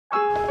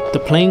The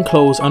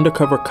plainclothes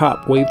undercover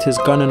cop waved his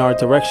gun in our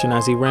direction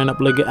as he ran up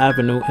Liggett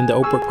Avenue in the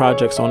Oak Brook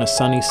Projects on a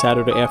sunny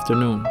Saturday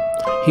afternoon.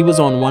 He was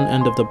on one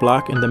end of the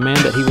block, and the man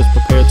that he was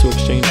prepared to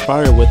exchange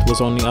fire with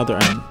was on the other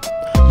end.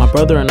 My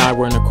brother and I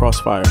were in a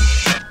crossfire.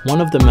 One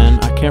of the men,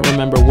 I can't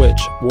remember which,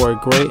 wore a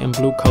gray and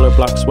blue color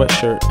block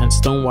sweatshirt and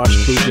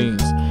stonewashed blue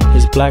jeans,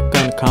 his black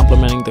gun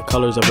complementing the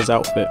colors of his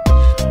outfit.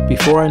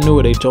 Before I knew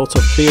it, a jolt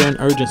of fear and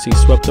urgency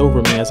swept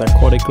over me as I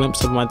caught a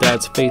glimpse of my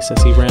dad's face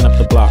as he ran up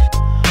the block.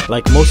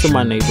 Like most of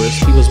my neighbors,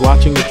 he was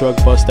watching the drug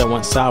bust that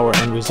went sour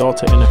and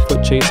resulted in a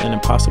foot chase and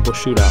impossible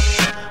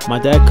shootout. My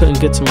dad couldn't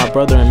get to my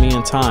brother and me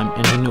in time,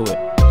 and he knew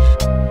it.